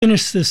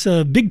Finish this.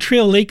 Big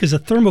Trail Lake is a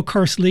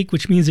thermokarst lake,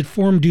 which means it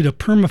formed due to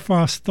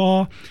permafrost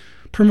thaw.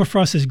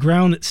 Permafrost is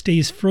ground that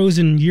stays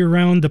frozen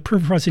year-round. The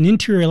permafrost in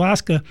interior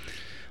Alaska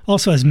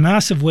also has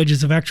massive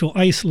wedges of actual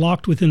ice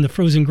locked within the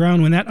frozen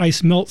ground. When that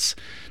ice melts,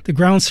 the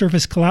ground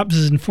surface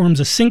collapses and forms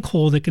a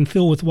sinkhole that can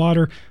fill with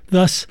water.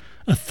 Thus,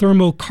 a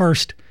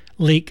thermokarst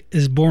lake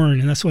is born.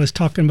 And that's what I was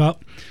talking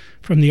about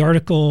from the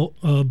article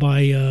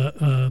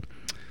by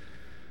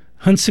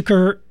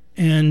Hunsaker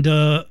and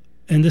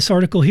this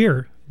article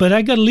here. But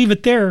I got to leave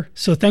it there.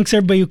 So thanks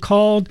everybody who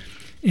called,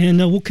 and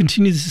we'll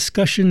continue this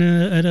discussion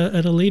at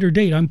a later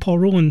date. I'm Paul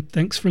Rowland.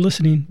 Thanks for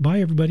listening. Bye,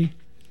 everybody.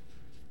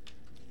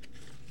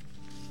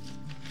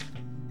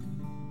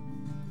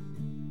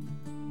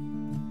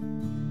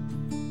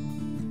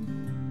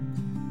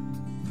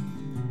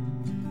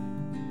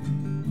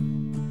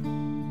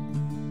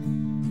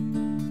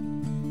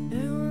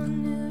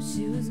 Everyone knew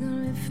she was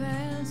gonna be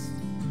fast.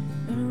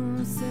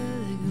 Everyone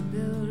said they could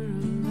build her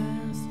to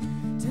last.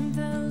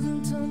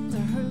 10,000 tons of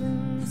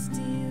hurling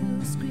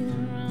steel,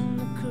 screaming around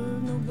the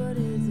curve,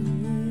 nobody at the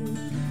wheel.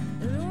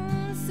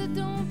 Everyone said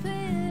don't pay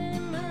any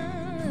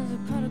mind. There's a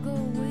pot of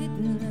gold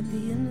waiting at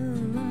the end of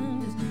the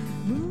line. Just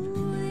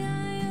move the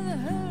eye of the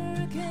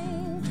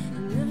hurricane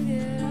and never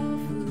get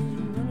off of the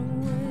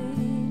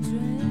runaway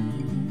train.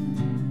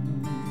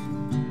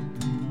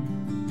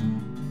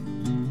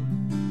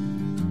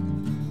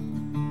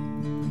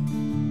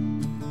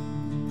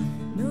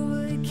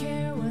 Nobody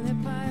cared when they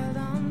piled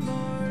on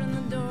board and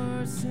the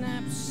door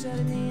snapped shut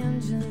and the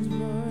engines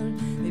roared.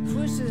 They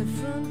pushed to the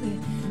front, they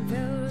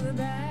fell to the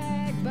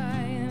back,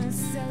 buying and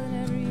selling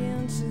every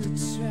inch of the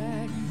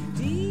track.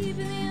 Deep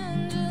in the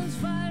engines,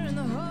 fire in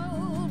the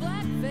hole,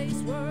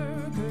 black-faced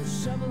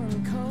workers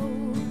shoveling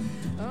coal,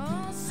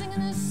 all singing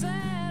this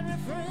sad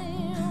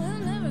refrain. We'll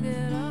never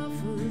get off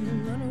of the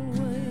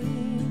runaway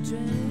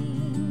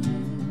train.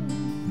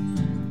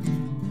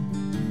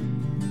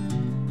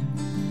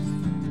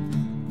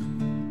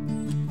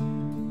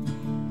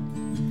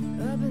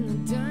 Up in the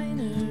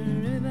diner,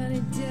 everybody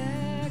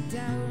decked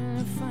out in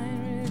a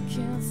finery.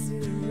 Can't see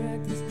the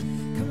wreck that's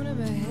coming up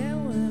ahead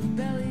with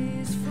their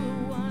bellies full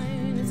of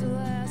wine. It's the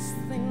last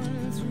thing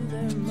running through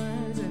their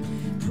minds. They're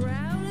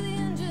proud of the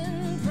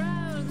engine,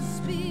 proud of the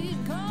speed.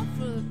 Call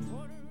for the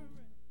porter.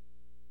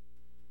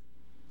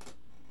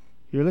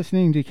 You're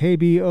listening to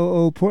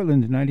KBOO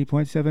Portland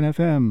 90.7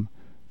 FM.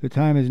 The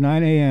time is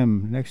 9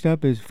 a.m. Next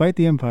up is Fight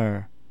the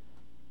Empire.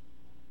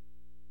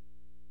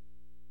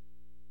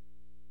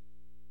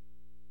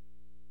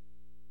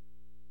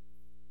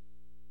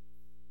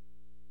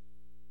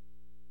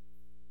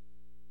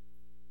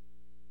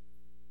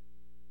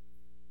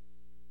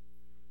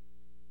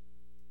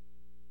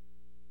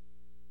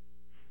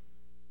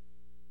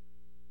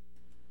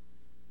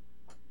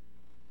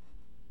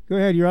 Go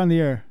ahead, you're on the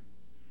air.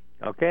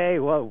 Okay,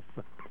 well,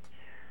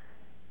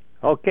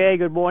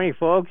 good morning,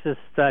 folks. This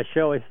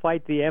show is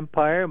Fight the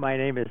Empire. My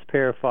name is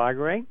Per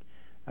Fogring.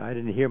 I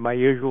didn't hear my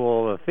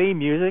usual theme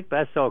music.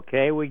 That's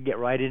okay. We can get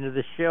right into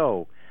the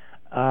show.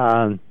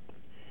 2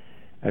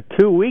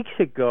 weeks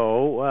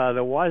ago,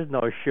 there was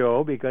no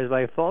show because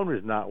my phone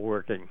was not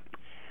working.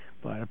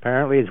 But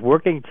apparently it's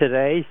working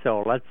today,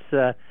 so let's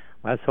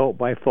hope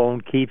my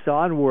phone keeps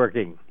on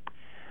working.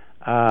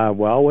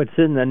 Well, what's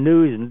in the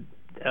news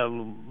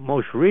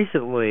most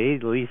recently,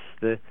 at least,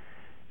 is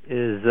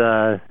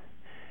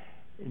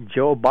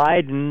Joe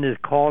Biden is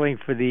calling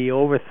for the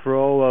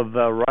overthrow of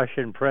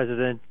Russian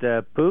President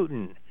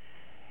Putin.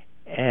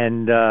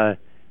 And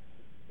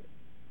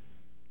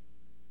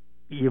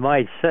you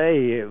might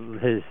say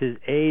his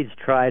aides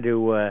try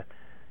to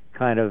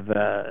kind of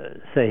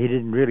say he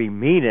didn't really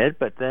mean it,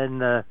 but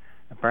then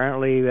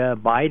apparently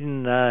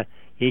Biden,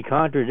 he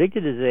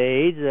contradicted his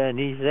aides, and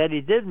he said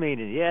he did mean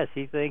it. Yes,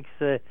 he thinks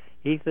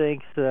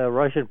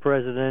Russian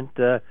President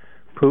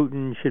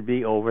Putin should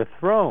be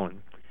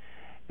overthrown.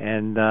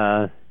 And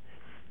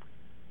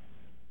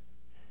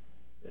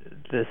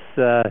this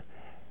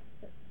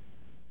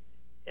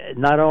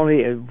not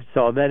only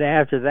so then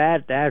after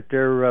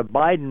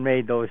Biden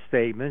made those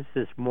statements,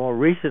 this more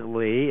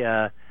recently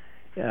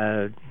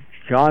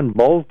John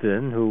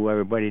Bolton, who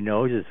everybody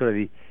knows is sort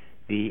of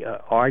the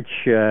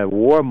arch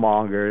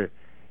warmonger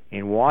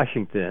in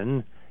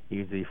Washington.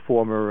 He's the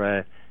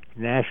former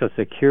national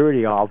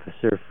security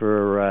officer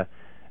for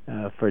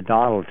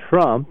Donald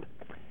Trump,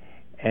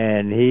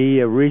 and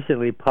he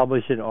recently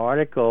published an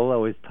article that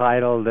was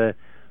titled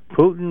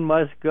 "Putin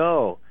Must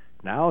Go.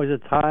 Now is the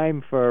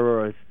time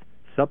for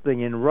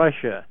something in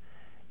Russia."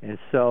 And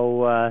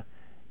so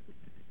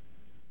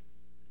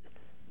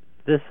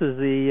this is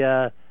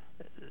the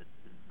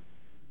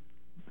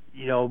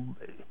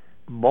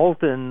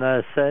Bolton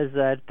says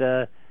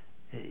that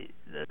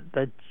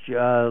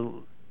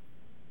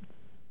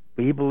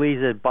he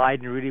believes that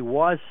Biden really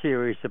was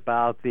serious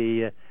about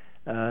the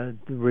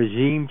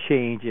regime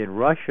change in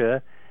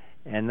Russia,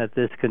 and that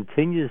this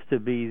continues to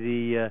be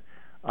the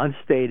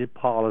unstated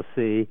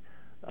policy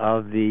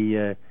of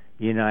the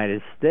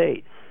United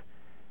States.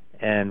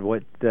 And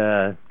what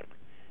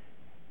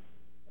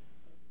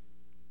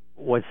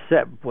what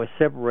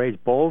separates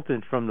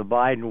Bolton from the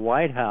Biden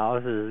White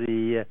House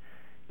is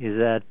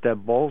that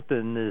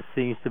Bolton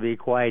seems to be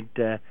quite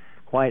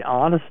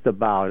honest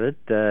about it.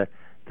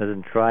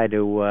 Doesn't try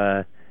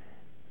to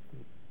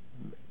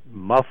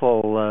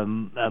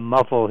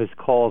muffle his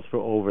calls for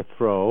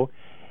overthrow,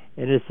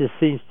 and it just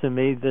seems to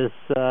me this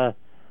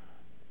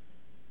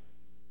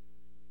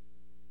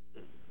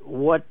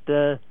why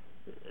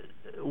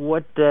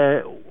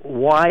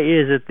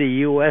is it the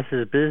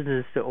U.S.'s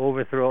business to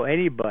overthrow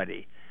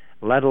anybody,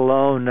 let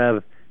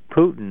alone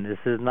Putin? This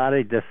is not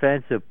a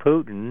defense of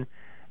Putin.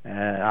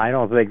 I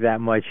don't think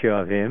that much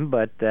of him,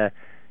 but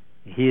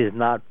he is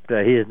not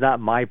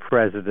my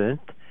president.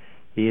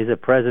 He is a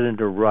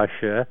president of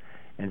Russia,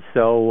 and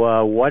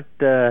so why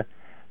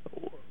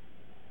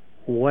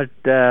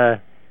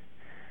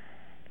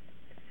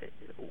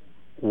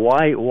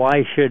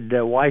should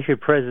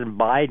President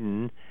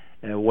Biden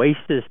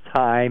waste his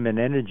time and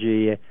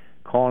energy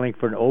calling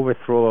for an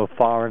overthrow of a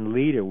foreign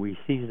leader?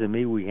 Seems to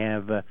me we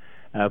have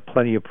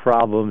plenty of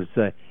problems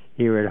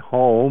here at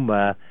home,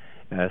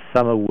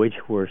 some of which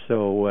were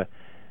so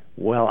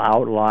well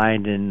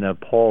outlined in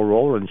Paul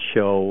Rowland's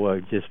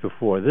show just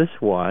before this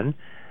one.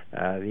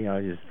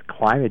 Just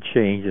climate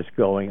change is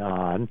going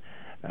on,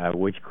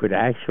 which could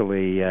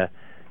actually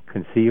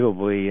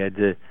conceivably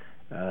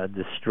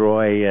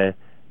destroy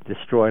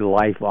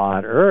life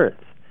on Earth.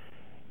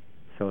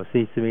 So it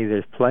seems to me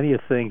there's plenty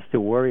of things to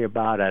worry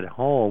about at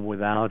home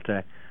without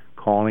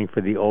calling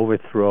for the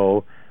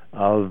overthrow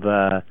of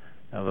a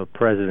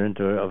president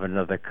or of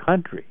another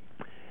country.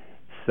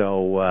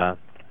 So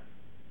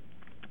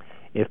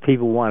if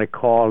people want to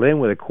call in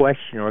with a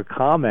question or a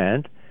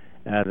comment,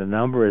 the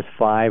number is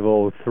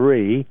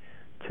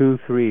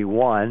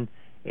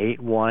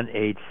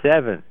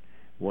 503-231-8187.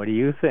 What do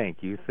you think?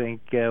 Do you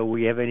think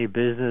we have any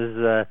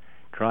business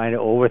trying to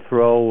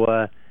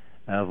overthrow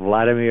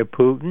Vladimir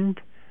Putin?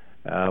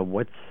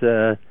 What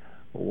is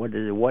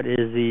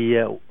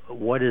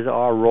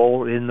our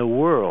role in the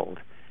world?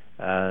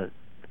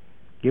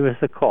 Give us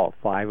a call,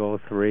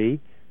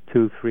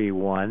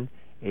 503-231-8187.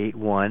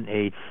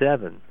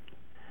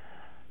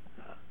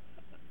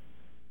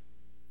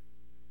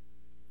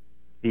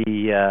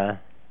 There's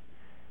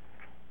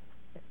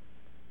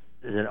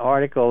an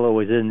article that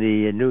was in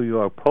the New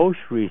York Post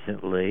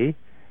recently.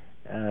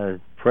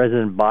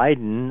 President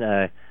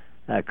Biden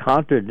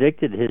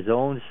contradicted his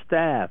own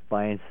staff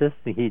by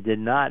insisting he did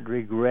not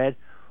regret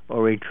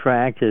or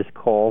retract his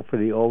call for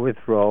the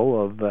overthrow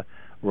of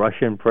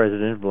Russian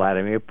President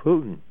Vladimir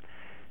Putin.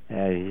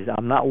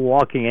 I'm not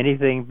walking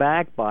anything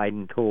back,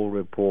 Biden told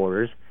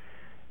reporters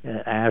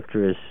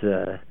after his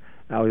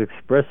I was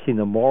expressing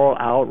the moral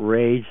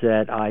outrage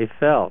that I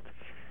felt.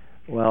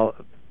 Well,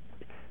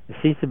 there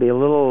seems to be a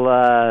little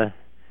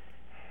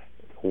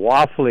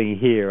waffling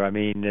here. I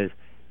mean,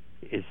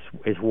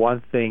 it's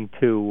one thing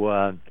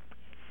to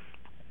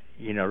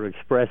to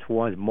express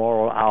one's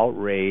moral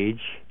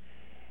outrage.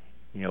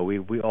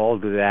 We all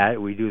do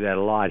that. We do that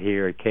a lot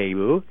here at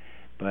KBOO,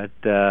 but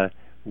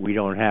we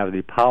don't have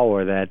the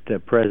power that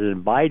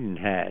President Biden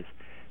has.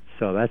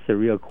 So that's the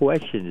real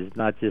question. It's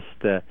not just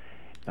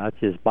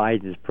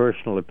Biden's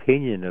personal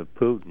opinion of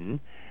Putin,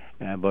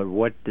 but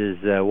what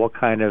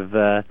kind of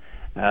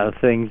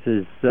things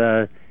is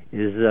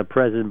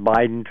President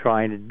Biden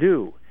trying to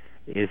do?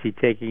 Is he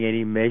taking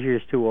any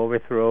measures to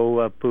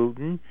overthrow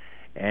Putin?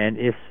 And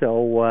if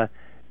so,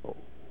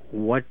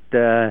 what's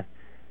the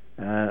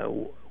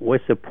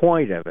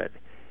point of it?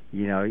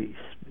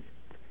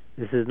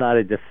 This is not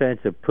a defense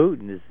of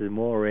Putin. This is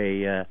more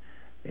a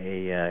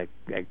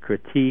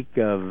critique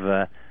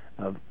of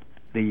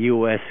the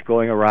U.S.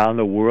 going around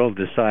the world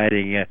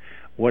deciding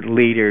what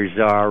leaders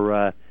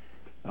are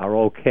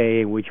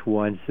okay and which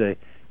ones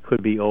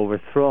could be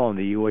overthrown.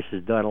 The U.S.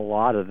 has done a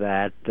lot of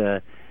that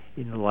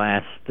in the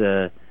last,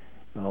 ever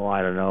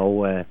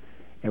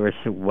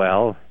since.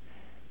 Well,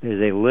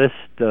 there's a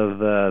list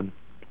of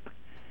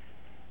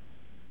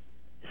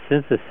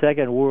since the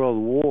Second World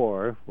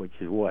War, which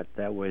is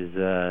that was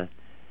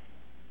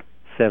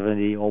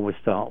 70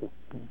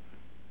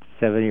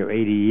 or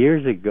 80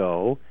 years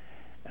ago.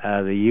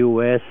 The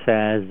U.S.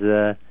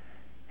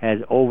 has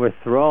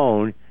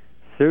overthrown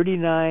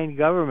 39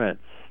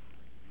 governments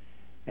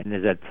and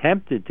has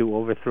attempted to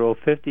overthrow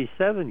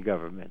 57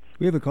 governments.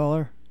 We have a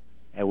caller.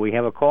 And we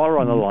have a caller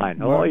on the line.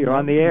 Hello, you're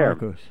on the air.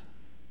 Marcos.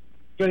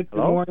 Good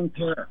morning,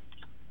 Per.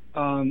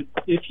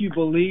 If you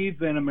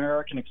believe in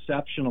American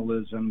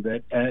exceptionalism,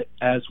 that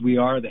as we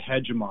are the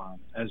hegemon,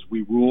 as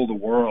we rule the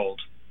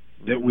world,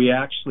 that we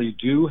actually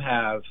do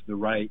have the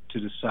right to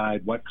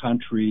decide what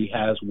country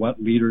has what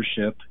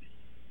leadership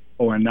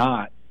or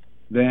not,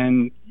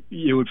 then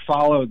it would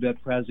follow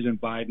that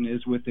President Biden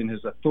is within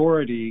his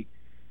authority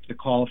to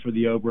call for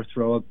the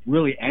overthrow of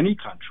really any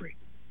country,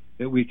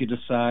 that we could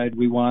decide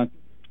we want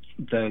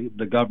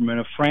the government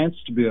of France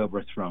to be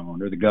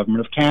overthrown or the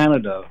government of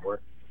Canada,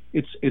 or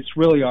it's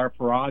really our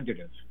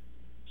prerogative.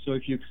 So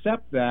if you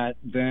accept that,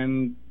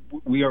 then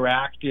we are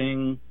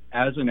acting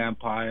as an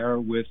empire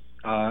with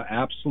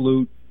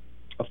absolute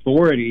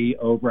authority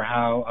over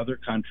how other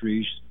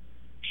countries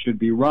should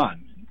be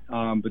run.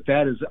 But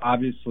that is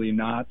obviously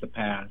not the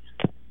path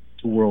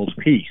to world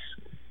peace.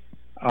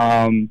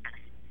 I'm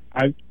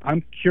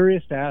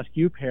curious to ask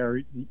you,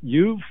 Per,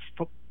 you've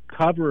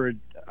covered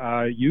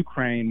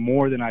Ukraine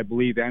more than I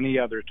believe any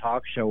other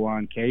talk show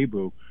on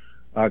KBOO.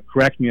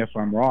 Correct me if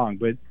I'm wrong,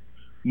 but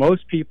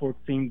most people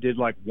did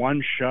like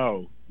one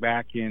show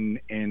back in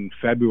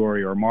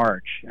February or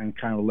March and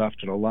kind of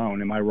left it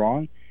alone. Am I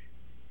wrong?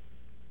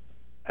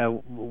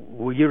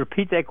 Will you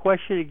repeat that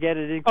question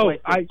again?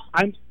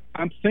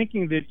 I'm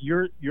thinking that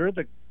you're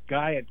the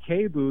guy at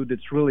KBOO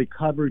that's really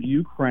covered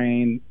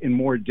Ukraine in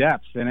more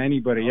depth than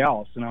anybody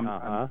else, and I'm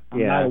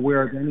not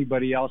aware of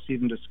anybody else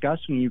even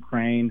discussing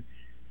Ukraine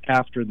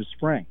after the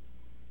spring.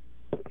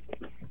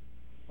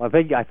 Well,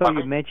 I thought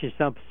you mentioned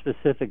some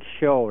specific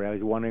show, and I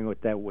was wondering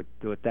what that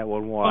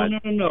one was.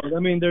 Oh, no. I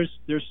mean, there's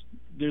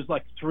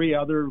like 3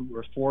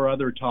 or 4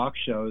 other talk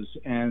shows,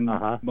 and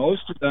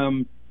most of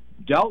them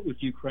dealt with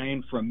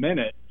Ukraine for a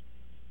minute,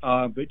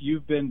 but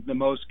you've been the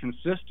most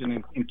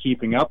consistent in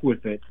keeping up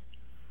with it.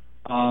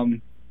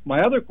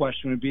 My other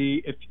question would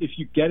be if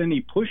you get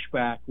any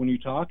pushback when you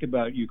talk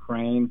about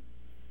Ukraine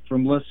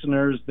from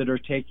listeners that are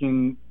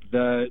taking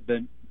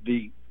the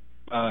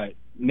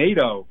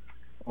NATO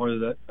or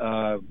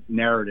the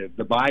narrative,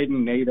 the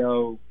Biden,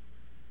 NATO,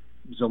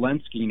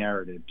 Zelensky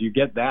narrative. Do you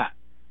get that?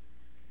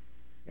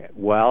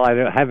 Well, I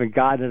haven't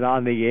gotten it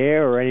on the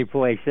air or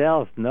anyplace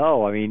else.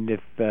 No, I mean,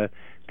 if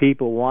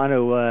people want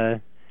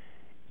to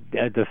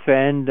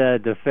defend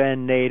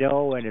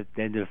NATO and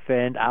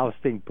defend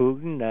ousting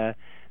Putin,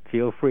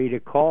 feel free to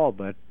call.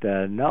 But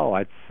no,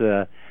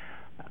 it's.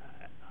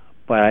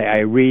 But I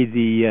read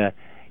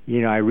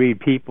I read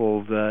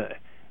people's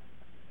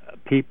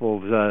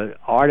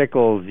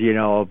articles,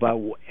 about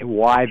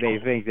why they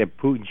think that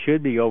Putin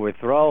should be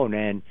overthrown,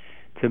 and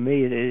to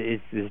me,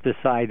 it's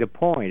beside the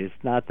point.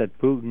 It's not that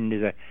Putin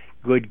is a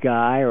good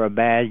guy or a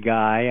bad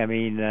guy. I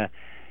mean,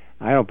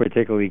 I don't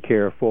particularly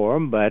care for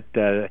him, but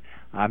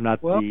I'm not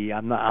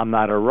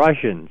a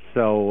Russian,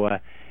 so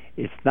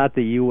it's not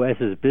the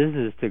U.S.'s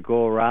business to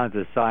go around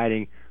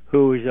deciding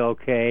who is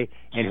okay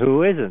and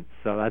who isn't.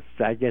 So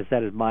I guess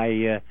that is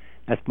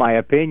that's my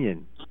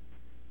opinion.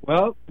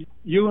 Well,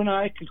 you and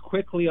I could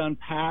quickly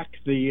unpack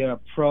the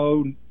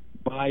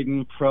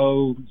pro-Biden,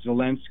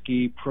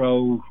 pro-Zelensky,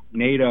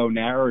 pro-NATO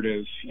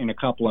narrative in a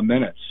couple of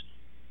minutes.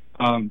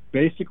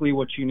 Basically,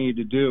 what you need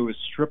to do is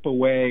strip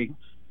away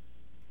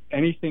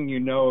anything you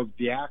know of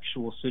the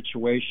actual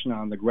situation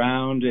on the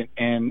ground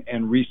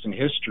and recent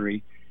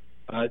history.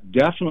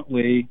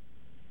 Definitely,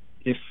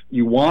 if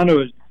you want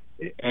to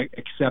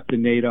accept the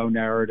NATO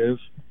narrative,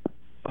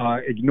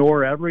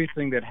 ignore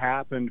everything that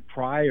happened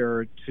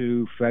prior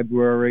to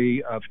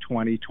February of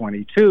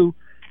 2022,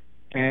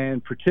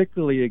 and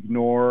particularly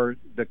ignore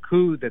the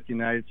coup that the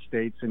United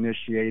States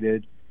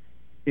initiated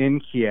in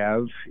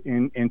Kiev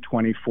in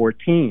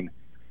 2014.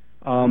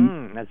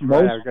 That's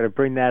right. I was going to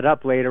bring that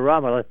up later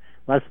on, but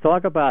let's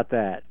talk about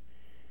that.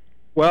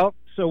 Well,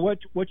 so what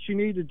you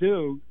need to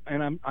do,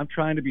 and I'm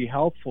trying to be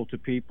helpful to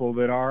people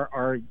that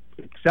are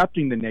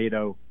accepting the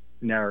NATO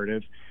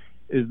narrative,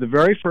 is the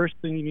very first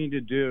thing you need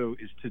to do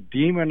is to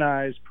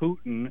demonize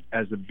Putin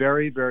as a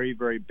very, very,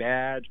 very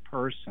bad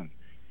person,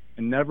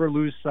 and never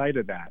lose sight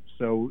of that.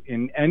 So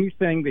in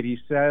anything that he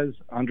says,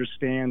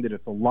 understand that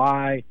it's a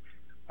lie,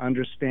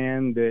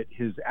 understand that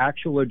his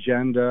actual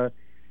agenda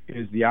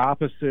is the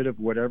opposite of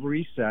whatever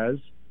he says,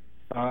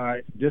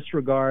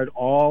 disregard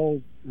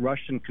all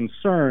Russian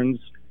concerns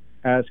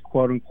as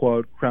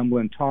quote-unquote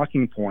Kremlin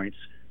talking points.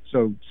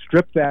 So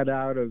strip that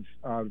out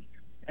of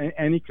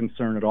any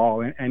concern at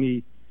all,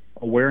 any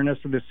awareness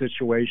of the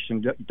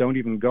situation. Don't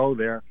even go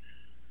there,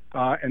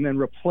 and then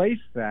replace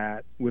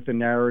that with a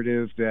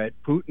narrative that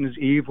Putin is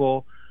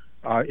evil.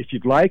 If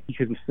you'd like, you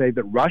can say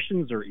that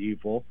Russians are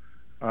evil,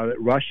 that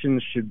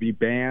Russians should be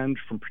banned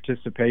from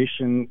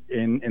participation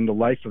in the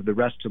life of the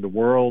rest of the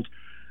world.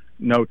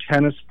 No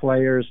tennis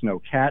players, no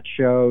cat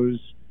shows,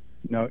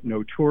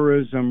 no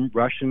tourism.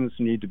 Russians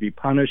need to be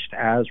punished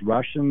as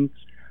Russians,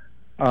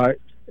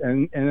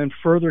 and then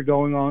further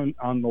going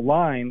on the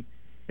line,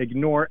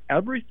 ignore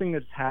everything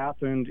that's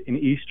happened in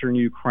eastern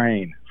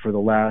Ukraine for the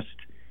last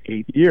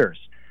 8 years.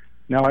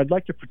 Now, I'd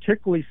like to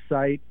particularly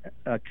cite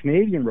a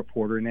Canadian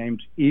reporter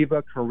named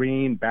Eva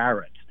Karine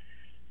Barrett.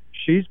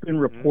 She's been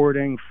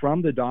reporting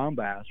from the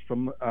Donbass,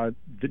 from the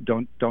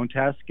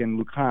Donetsk and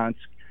Luhansk,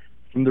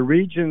 from the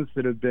regions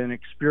that have been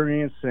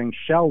experiencing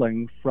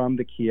shelling from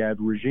the Kiev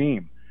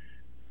regime.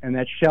 And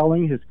that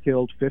shelling has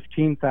killed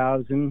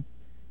 15,000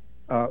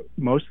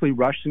 mostly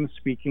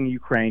Russian-speaking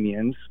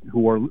Ukrainians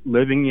who are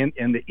living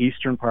in the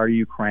eastern part of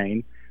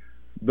Ukraine.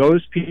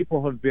 Those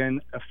people have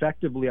been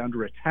effectively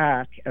under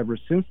attack ever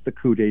since the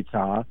coup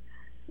d'etat,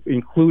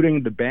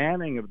 including the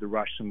banning of the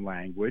Russian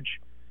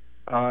language.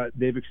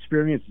 They've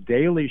experienced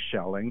daily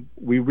shelling.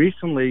 We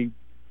recently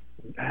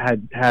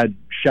had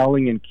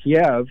shelling in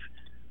Kiev,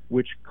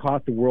 which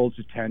caught the world's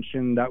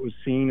attention. That was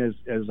seen as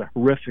a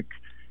horrific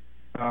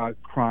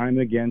crime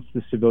against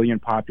the civilian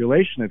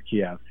population of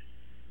Kiev.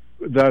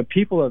 The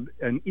people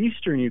in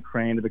eastern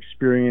Ukraine have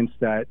experienced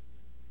that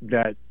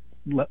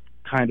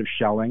kind of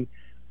shelling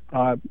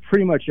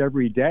pretty much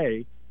every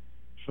day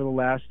for the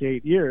last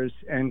 8 years,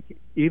 and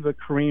Eva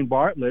Karine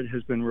Bartlett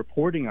has been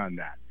reporting on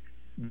that.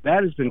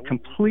 That has been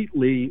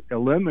completely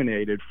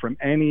eliminated from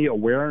any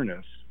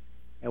awareness.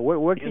 And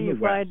where can you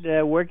find?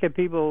 Where can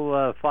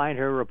people find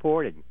her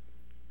reporting?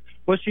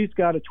 Well, she's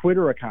got a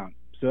Twitter account,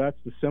 so that's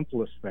the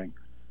simplest thing.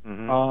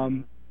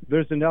 Mm-hmm.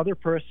 There's another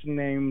person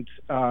named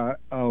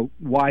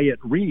Wyatt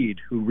Reed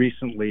who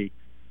recently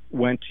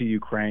went to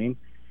Ukraine,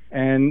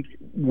 and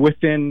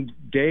within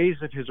days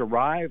of his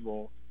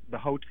arrival, the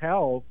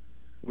hotel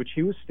which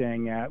he was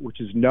staying at, which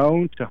is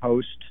known to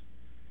host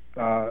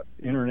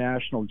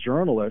international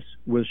journalists,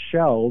 was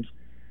shelled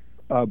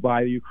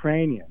by the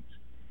Ukrainians.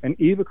 And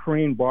Eva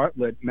Karine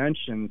Bartlett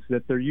mentions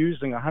that they're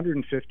using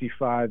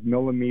 155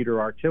 millimeter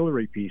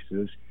artillery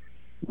pieces,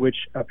 which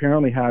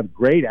apparently have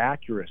great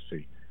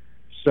accuracy.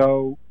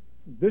 So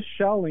this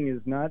shelling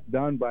is not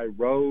done by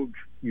rogue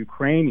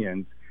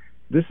Ukrainians.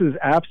 This is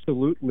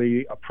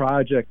absolutely a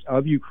project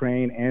of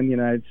Ukraine and the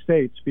United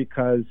States,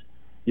 because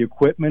the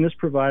equipment is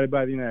provided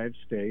by the United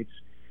States,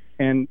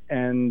 and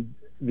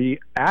the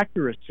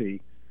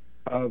accuracy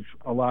of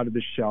a lot of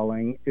the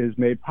shelling is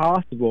made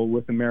possible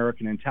with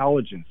American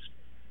intelligence.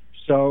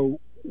 So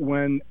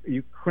when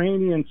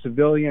Ukrainian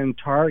civilian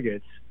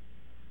targets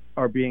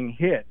are being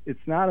hit,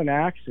 it's not an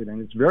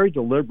accident. It's very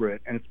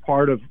deliberate, and it's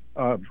part of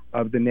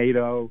the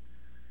NATO,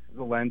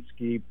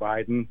 Zelensky,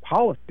 Biden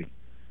policy.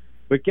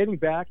 But getting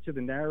back to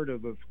the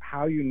narrative of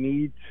how you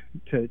need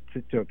to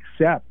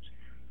accept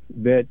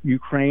that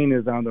Ukraine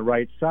is on the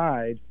right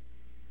side,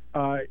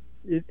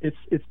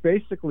 it's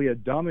basically a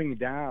dumbing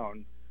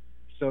down,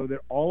 so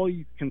that all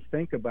you can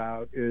think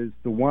about is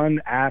the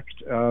one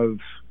act of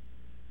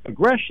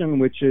aggression,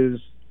 which is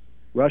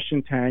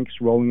Russian tanks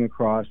rolling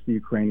across the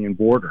Ukrainian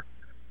border,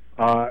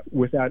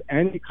 without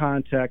any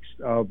context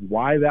of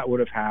why that would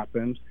have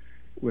happened,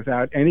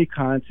 without any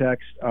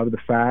context of the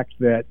fact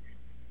that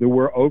there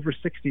were over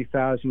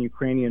 60,000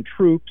 Ukrainian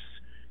troops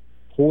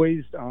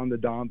poised on the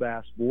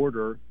Donbass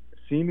border,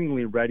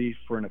 seemingly ready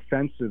for an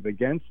offensive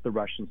against the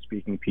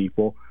Russian-speaking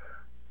people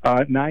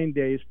 9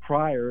 days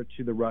prior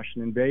to the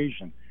Russian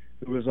invasion.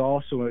 There was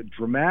also a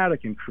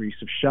dramatic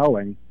increase of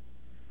shelling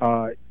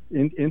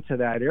into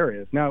that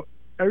area. Now,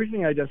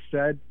 everything I just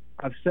said,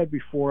 I've said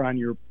before on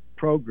your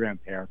program,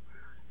 Per,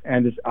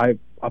 and I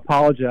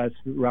apologize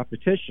for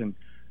repetition,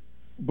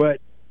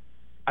 but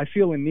I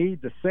feel a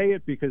need to say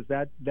it because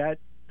that's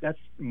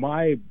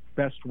my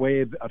best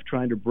way of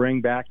trying to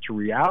bring back to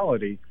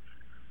reality.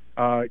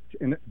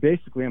 And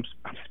basically, I'm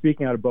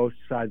speaking out of both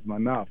sides of my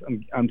mouth.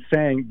 I'm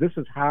saying this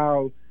is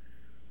how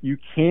you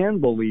can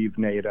believe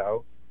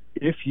NATO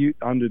if you,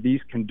 under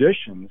these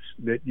conditions,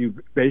 that you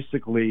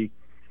basically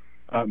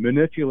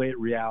manipulate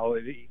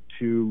reality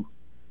to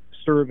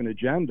serve an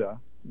agenda.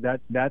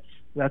 That's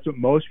what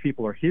most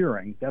people are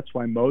hearing. That's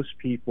why most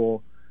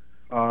people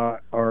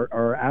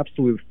are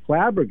absolutely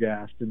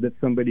flabbergasted that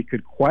somebody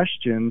could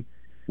question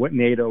what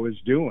NATO is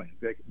doing.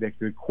 They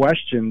could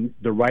question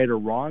the right or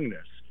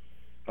wrongness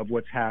of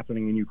what's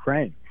happening in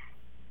Ukraine.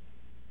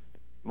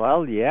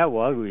 Well, yeah.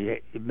 Well,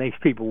 it makes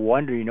people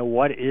wonder.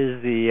 What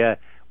is the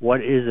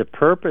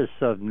purpose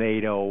of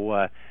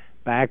NATO?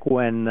 Back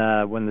when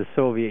the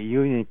Soviet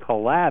Union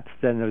collapsed,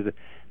 then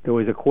there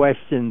was a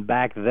question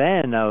back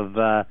then of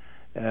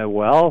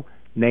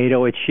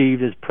NATO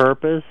achieved its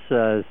purpose.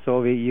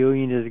 Soviet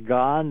Union is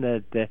gone.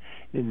 That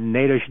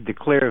NATO should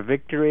declare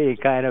victory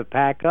and kind of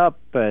pack up,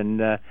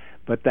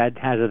 but that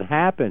hasn't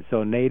happened.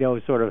 So NATO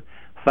sort of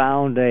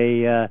found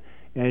a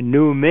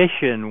new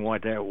mission,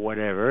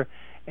 whatever,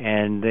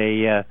 and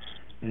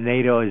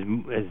NATO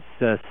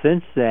has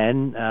since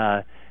then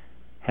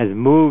has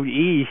moved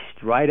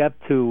east right up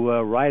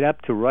to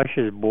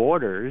Russia's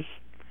borders,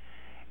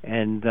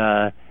 and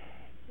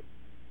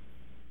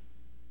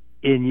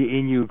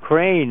in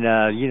Ukraine,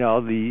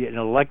 an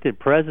elected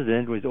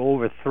president was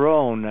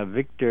overthrown,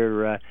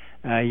 Viktor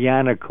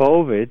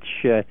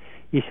Yanukovych.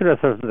 He's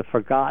sort of the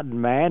forgotten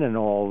man in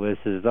all this,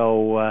 as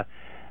though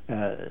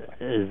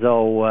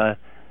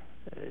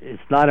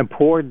it's not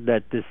important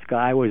that this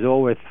guy was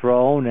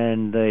overthrown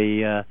and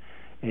a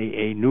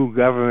new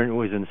government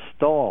was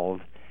installed.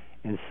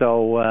 And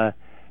so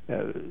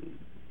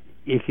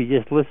if you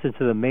just listen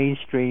to the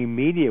mainstream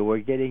media, we're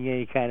getting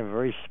a kind of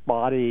very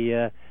spotty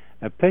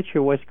a picture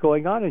of what's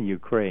going on in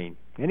Ukraine.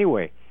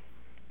 Anyway.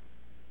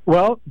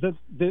 Well,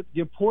 the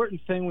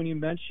important thing when you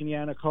mention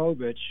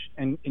Yanukovych,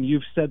 and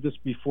you've said this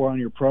before on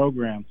your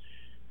program,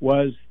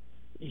 was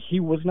he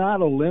was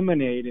not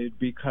eliminated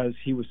because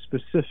he was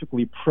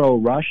specifically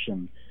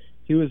pro-Russian.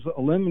 He was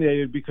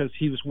eliminated because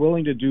he was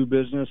willing to do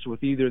business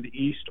with either the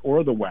East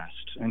or the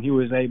West, and he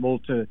was able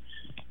to.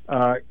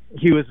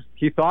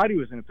 He thought he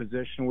was in a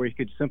position where he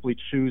could simply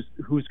choose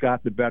who's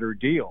got the better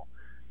deal.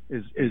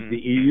 Is the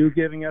EU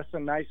giving us a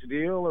nice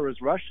deal, or is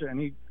Russia?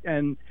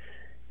 And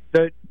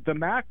the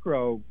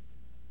macro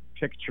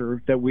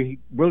picture that we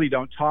really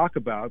don't talk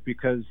about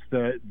because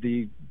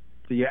the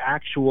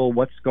actual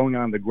what's going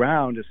on the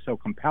ground is so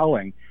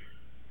compelling.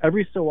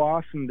 Every so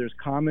often there's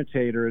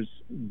commentators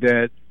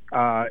that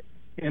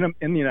in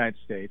the United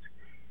States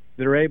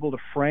that are able to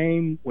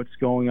frame what's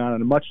going on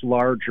in a much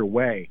larger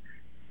way.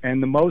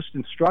 And the most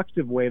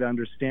instructive way to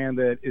understand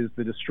that is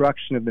the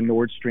destruction of the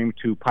Nord Stream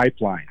 2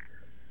 pipeline.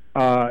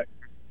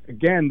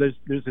 Again,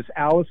 there's this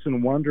Alice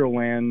in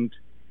Wonderland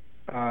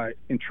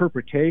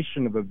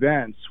interpretation of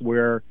events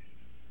where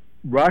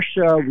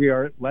Russia, we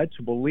are led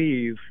to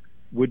believe,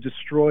 would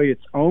destroy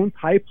its own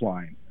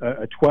pipeline,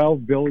 a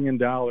 $12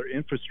 billion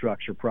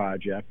infrastructure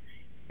project,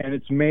 and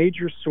its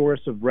major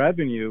source of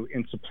revenue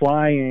in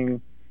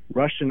supplying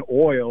Russian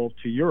oil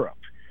to Europe,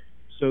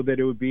 so that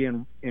it would be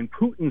in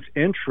Putin's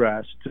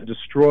interest to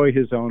destroy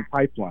his own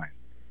pipeline.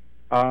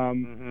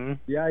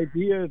 The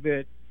idea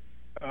that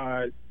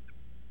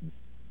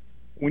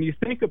when you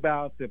think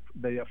about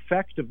the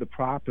effect of the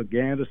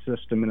propaganda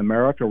system in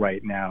America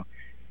right now,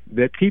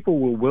 that people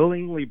will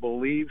willingly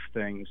believe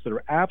things that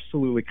are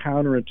absolutely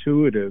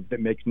counterintuitive, that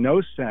make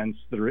no sense,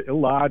 that are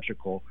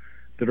illogical,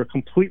 that are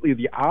completely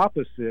the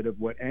opposite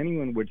of what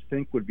anyone would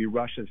think would be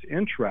Russia's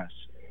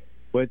interests,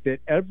 but that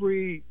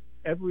every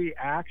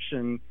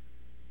action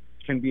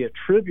can be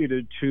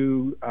attributed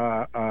to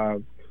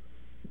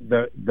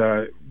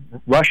the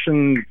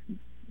Russian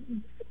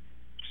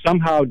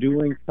somehow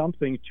doing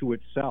something to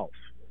itself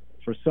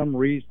for some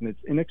reason.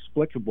 It's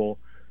inexplicable,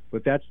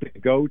 but that's the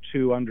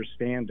go-to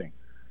understanding.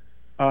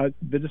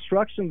 The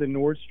destruction of the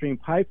Nord Stream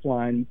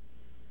pipeline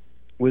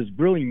was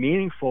really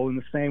meaningful in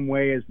the same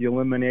way as the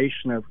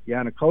elimination of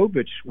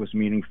Yanukovych was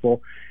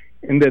meaningful,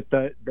 in that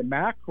the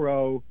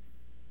macro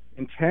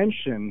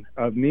intention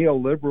of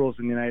neoliberals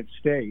in the United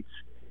States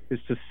is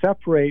to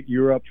separate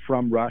Europe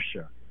from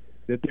Russia,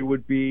 that there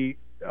would be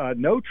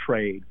no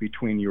trade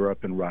between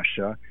Europe and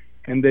Russia,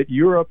 and that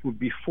Europe would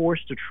be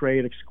forced to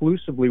trade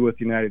exclusively with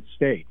the United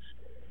States,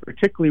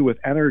 particularly with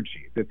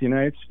energy, that the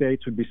United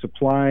States would be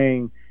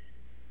supplying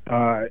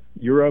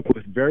Europe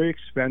with very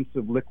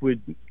expensive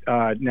liquid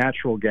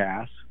natural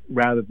gas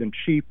rather than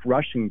cheap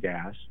Russian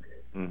gas.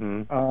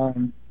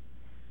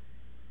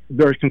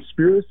 There are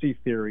conspiracy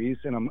theories,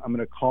 and I'm going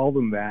to call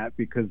them that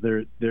because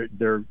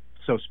they're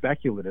so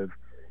speculative,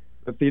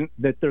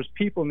 that there's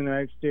people in the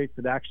United States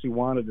that actually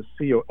wanted to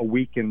see a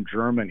weakened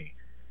Germany,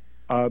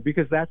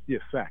 because that's the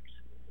effect.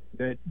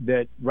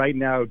 That right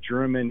now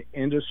German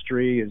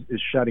industry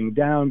is shutting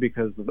down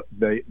because of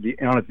the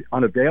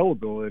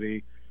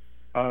unavailability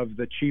of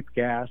the cheap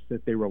gas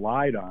that they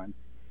relied on.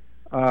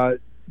 The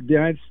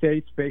United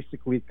States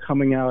basically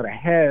coming out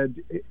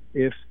ahead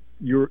if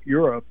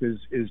Europe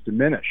is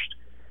diminished.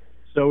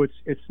 So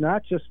it's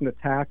not just an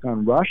attack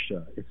on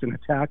Russia; it's an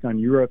attack on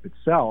Europe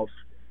itself.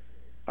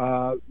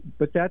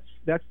 But that's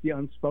the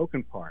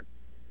unspoken part.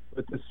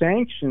 But the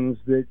sanctions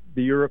that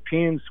the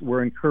Europeans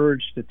were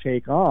encouraged to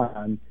take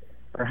on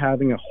are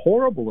having a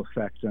horrible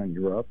effect on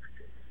Europe.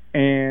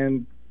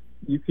 And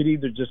you could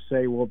either just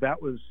say, well, that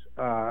was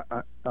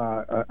a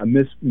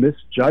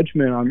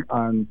misjudgment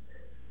on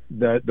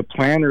the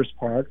planners'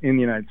 part in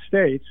the United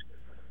States,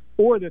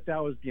 or that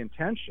was the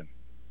intention.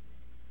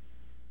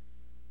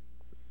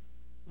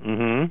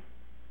 Are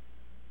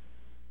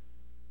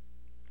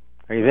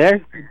you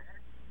there?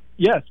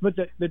 Yes, but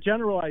the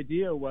general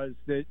idea was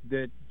that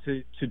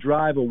to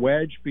drive a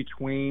wedge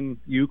between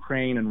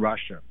Ukraine and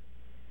Russia,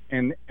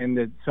 and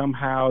that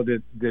somehow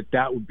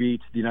that would be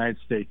to the United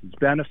States'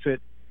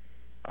 benefit.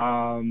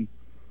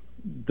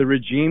 The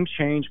regime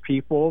change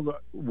people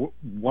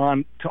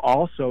want to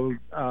also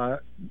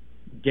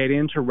get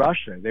into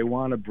Russia. They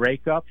want to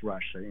break up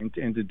Russia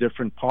into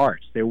different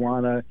parts. They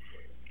want to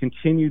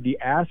continue the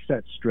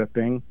asset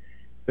stripping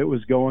that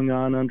was going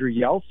on under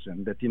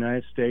Yeltsin, that the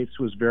United States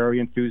was very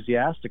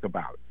enthusiastic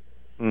about.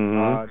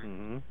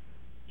 Putin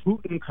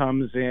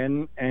comes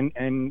in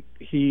and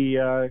he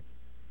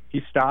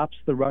stops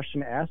the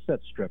Russian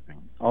asset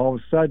stripping. All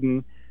of a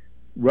sudden,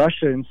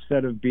 Russia,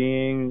 instead of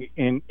being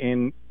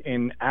in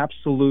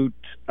absolute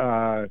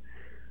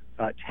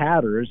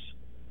tatters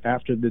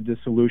after the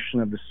dissolution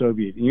of the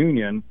Soviet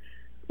Union,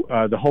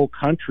 the whole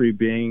country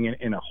being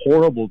in a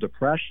horrible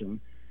depression,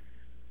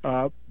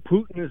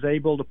 Putin is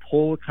able to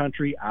pull the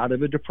country out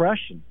of a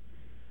depression.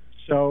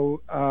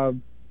 So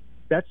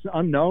that's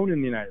unknown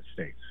in the United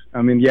States.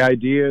 I mean, the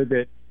idea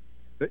that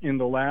in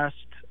the last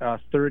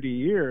 30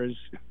 years,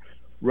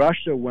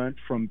 Russia went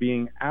from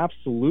being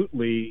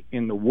absolutely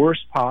in the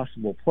worst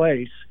possible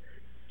place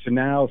to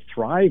now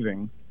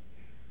thriving,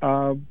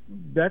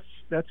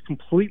 that's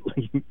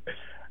completely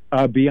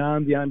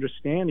beyond the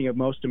understanding of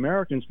most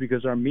Americans,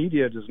 because our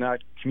media does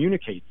not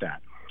communicate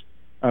that.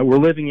 We're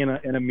living in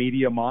a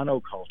media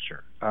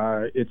monoculture.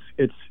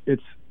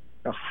 It's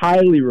a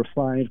highly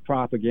refined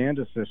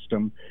propaganda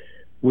system,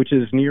 which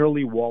is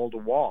nearly wall to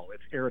wall.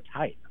 It's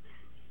airtight,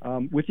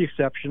 with the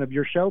exception of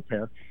your show,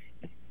 Per.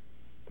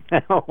 I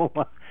hope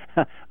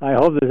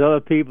there's other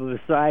people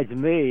besides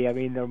me. I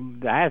mean,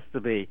 there has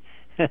to be.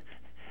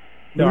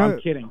 No, I'm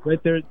kidding.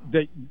 But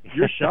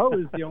your show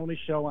is the only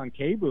show on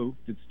KBOO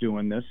that's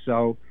doing this.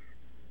 So,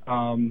 we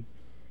have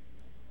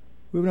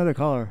another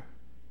caller.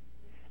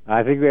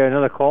 I think we have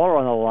another caller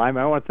on the line.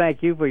 I want to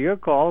thank you for your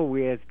call.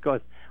 Let's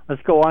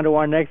go on to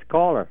our next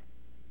caller.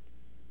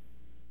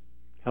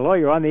 Hello,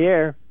 you're on the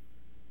air.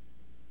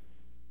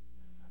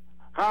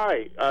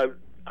 Hi.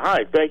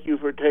 Hi. Thank you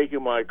for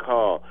taking my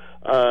call.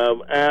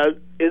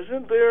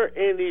 Isn't there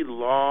any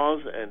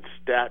laws and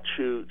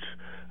statutes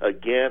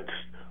against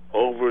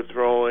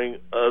overthrowing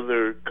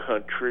other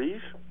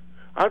countries?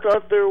 I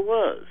thought there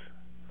was.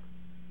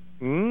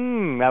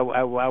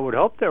 I would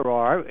hope there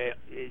are.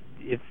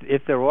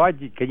 If there are,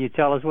 can you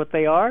tell us what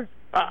they are?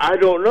 I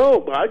don't know,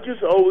 but I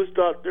just always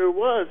thought there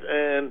was.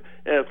 And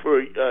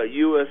for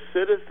U.S.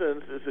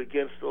 citizens, it's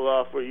against the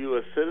law for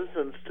U.S.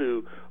 citizens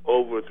to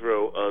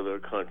overthrow other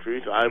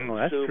countries.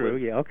 That's true.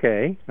 Yeah.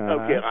 Okay.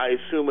 Okay. I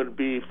assume it'd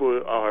be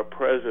for our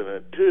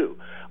president too.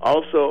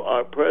 Also,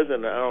 our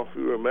president. I don't know if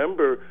you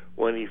remember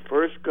when he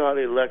first got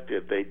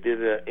elected, they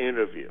did an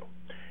interview,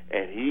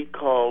 and he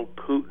called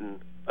Putin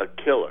a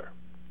killer.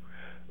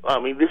 I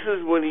mean, this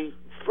is when he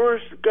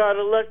first got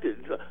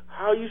elected.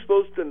 How are you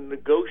supposed to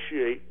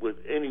negotiate with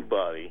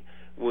anybody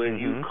when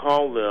you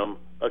call them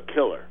a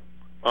killer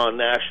on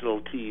national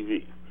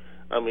TV?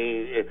 I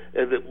mean,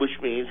 which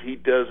means he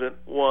doesn't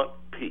want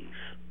peace.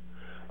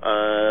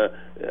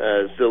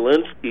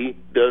 Zelensky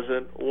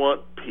doesn't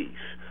want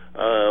peace.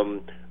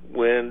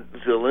 When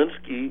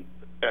Zelensky,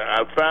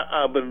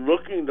 I've been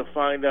looking to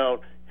find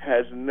out,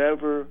 has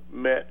never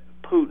met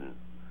Putin.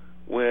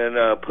 When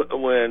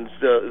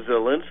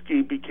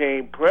Zelensky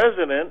became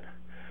president,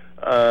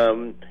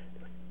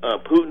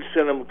 Putin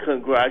sent him a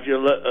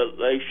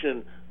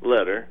congratulation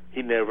letter.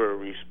 He never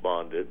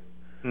responded.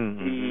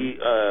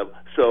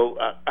 So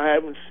I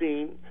haven't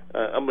seen.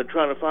 I've been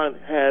trying to find,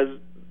 has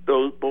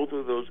both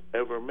of those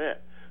ever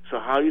met? So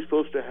how are you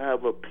supposed to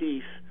have a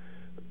peace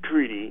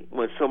treaty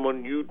when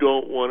someone you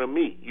don't want to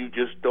meet? You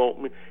just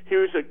don't meet.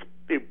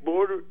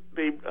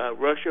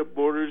 Russia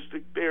borders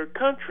their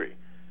country.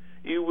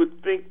 You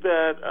would think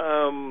that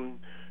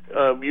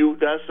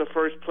that's the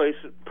first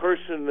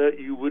person that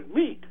you would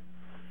meet,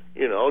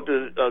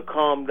 to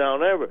calm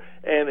down ever.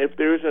 And if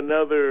there's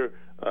another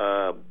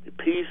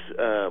peace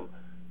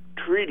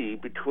treaty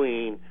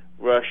between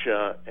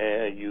Russia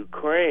and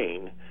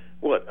Ukraine,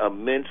 a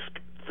Minsk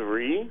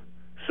III?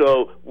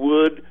 So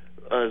would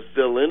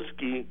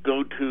Zelensky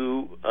go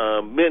to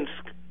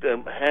Minsk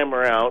and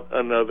hammer out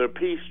another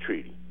peace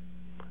treaty?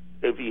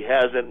 If he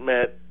hasn't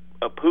met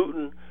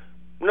Putin,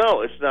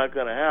 no, it's not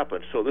going to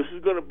happen. So this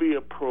is going to be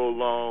a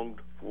prolonged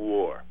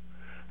war,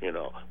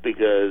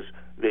 because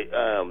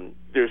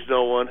there's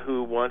no one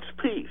who wants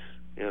peace,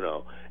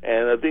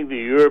 And I think the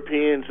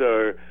Europeans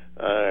have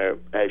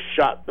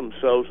shot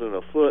themselves in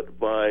the foot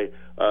by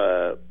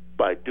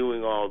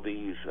doing all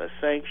these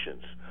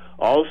sanctions.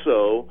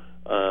 Also,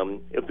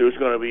 if there's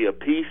going to be a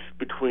peace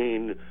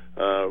between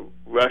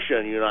Russia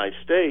and the United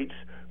States,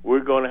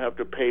 we're going to have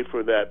to pay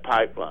for that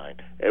pipeline.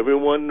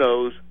 Everyone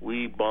knows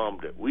we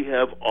bombed it. We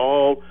have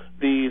all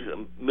these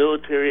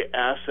military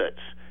assets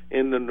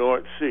in the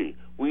North Sea.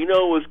 We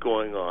know what's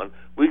going on.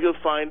 We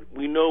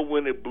know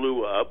when it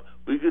blew up.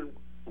 We could,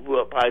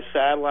 by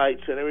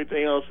satellites and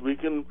everything else, we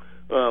can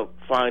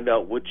find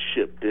out which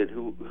ship did,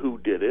 who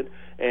did it,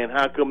 and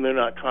how come they're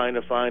not trying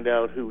to find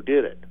out who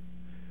did it?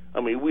 I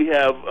mean, we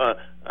have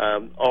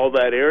all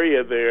that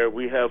area there.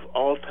 We have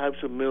all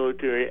types of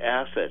military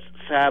assets,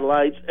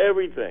 satellites,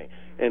 everything,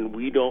 and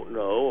we don't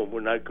know, and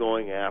we're not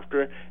going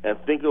after it. And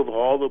think of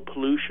all the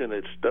pollution,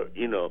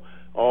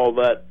 all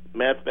that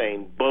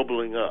methane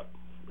bubbling up,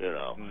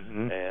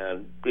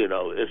 and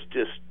it's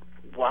just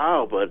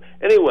wow. But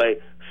anyway,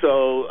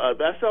 so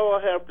that's all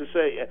I have to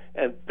say.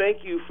 And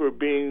thank you for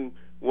being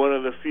one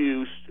of the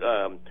few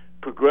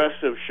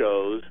progressive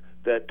shows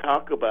that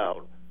talk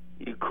about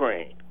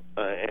Ukraine.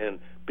 And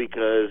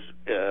because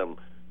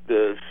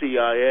the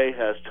CIA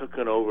has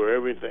taken over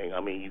everything.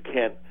 I mean, you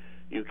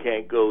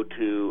can't go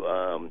to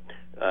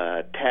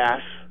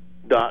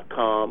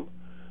TASS.com.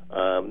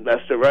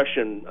 That's the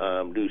Russian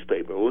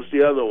newspaper. What's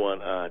the other one?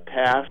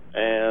 TASS,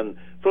 and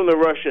from the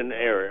Russian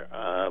area.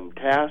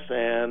 TASS,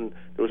 and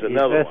there was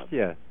another one.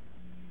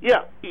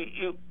 Yeah.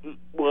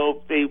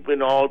 Well, they've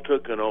been all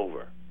taken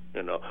over.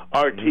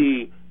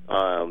 RT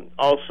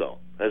also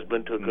has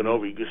been taken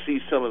over. You can see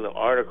some of the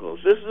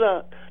articles. This is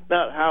not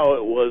how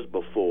it was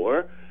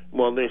before.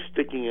 Well, they're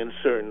sticking in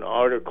certain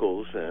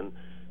articles, and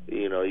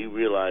you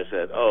realize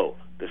that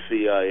the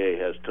CIA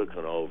has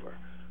taken over.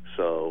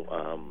 So,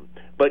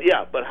 but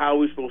how are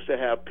we supposed to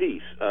have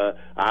peace?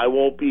 I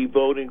won't be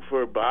voting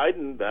for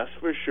Biden, that's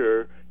for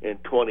sure, in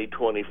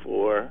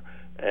 2024,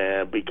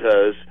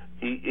 because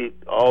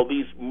all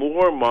these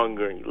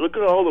warmongering. Look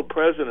at all the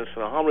presidents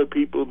and how many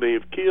people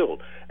they've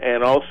killed,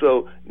 and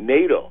also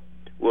NATO.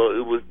 Well,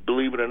 it was,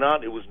 believe it or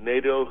not, it was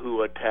NATO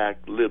who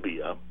attacked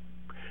Libya.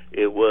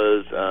 It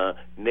was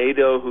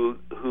NATO who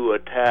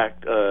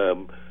attacked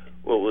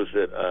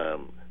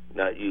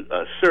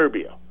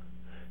Serbia.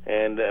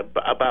 And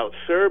about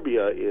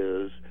Serbia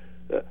is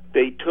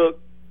they took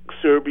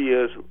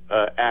Serbia's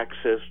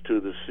access to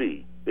the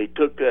sea. They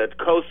took that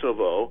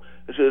Kosovo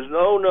and says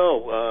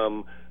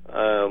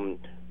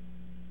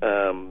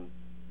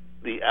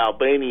the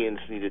Albanians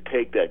need to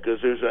take that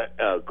because there's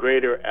a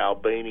greater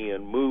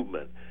Albanian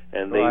movement,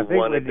 and Well, I they think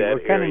wanted that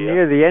we're kind of area.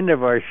 near the end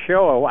of our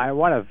show. I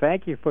want to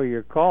thank you for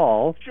your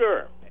call.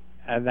 Sure.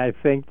 And I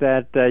think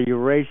that you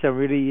raised some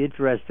really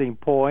interesting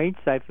points.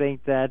 I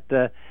think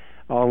that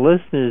our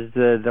listeners,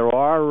 there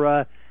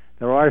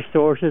are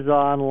sources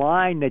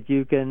online that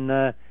you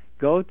can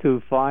go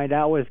to find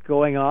out what's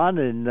going on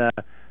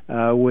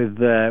with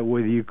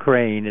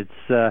Ukraine.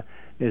 It's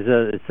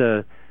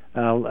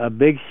a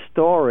big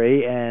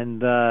story,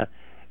 and there's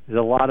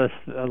a lot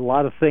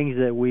of things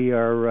that we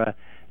are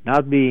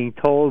not being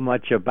told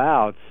much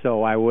about.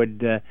 So I would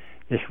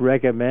just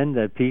recommend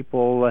that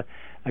people.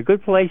 A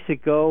good place to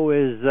go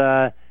is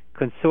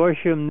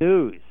Consortium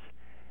News.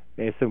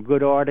 There's some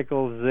good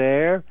articles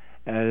there.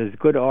 There's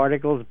good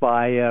articles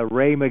by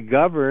Ray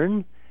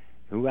McGovern,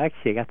 who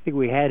actually, I think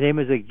we had him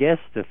as a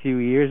guest a few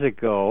years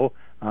ago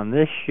on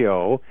this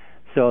show.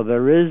 So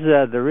there is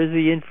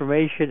the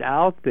information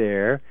out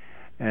there,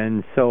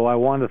 and so I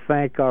want to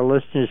thank our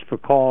listeners for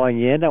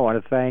calling in. I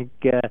want to thank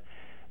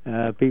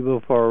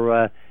people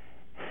for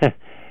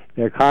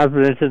their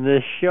confidence in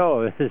this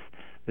show.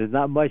 There's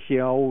not much,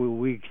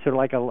 we sort of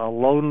like a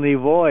lonely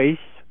voice,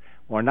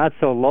 or not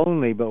so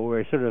lonely, but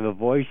we're sort of a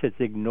voice that's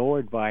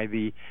ignored by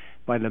the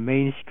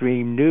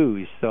mainstream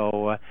news.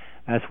 So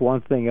that's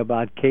one thing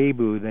about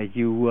KBOO, that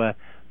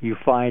you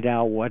find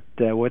out what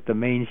the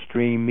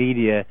mainstream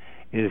media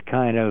is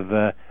kind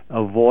of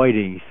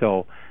avoiding.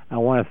 So I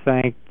want to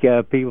thank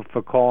people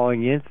for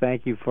calling in.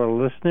 Thank you for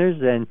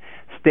listeners, and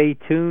stay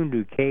tuned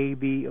to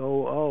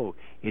KBOO.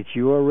 It's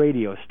your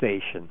radio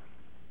station.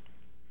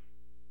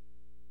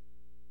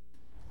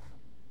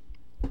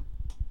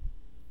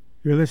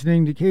 You're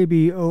listening to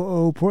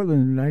KBOO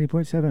Portland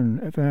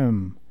 90.7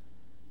 FM.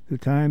 The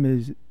time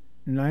is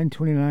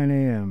 9:29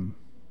 a.m.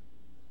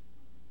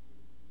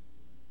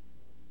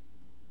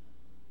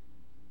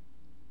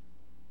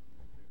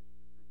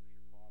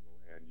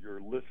 And you're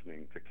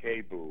listening to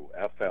KBOO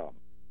FM.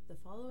 The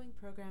following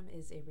program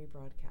is a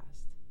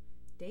rebroadcast.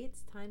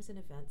 Dates, times, and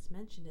events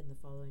mentioned in the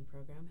following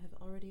program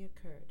have already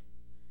occurred.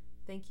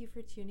 Thank you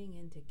for tuning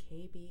in to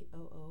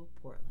KBOO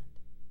Portland.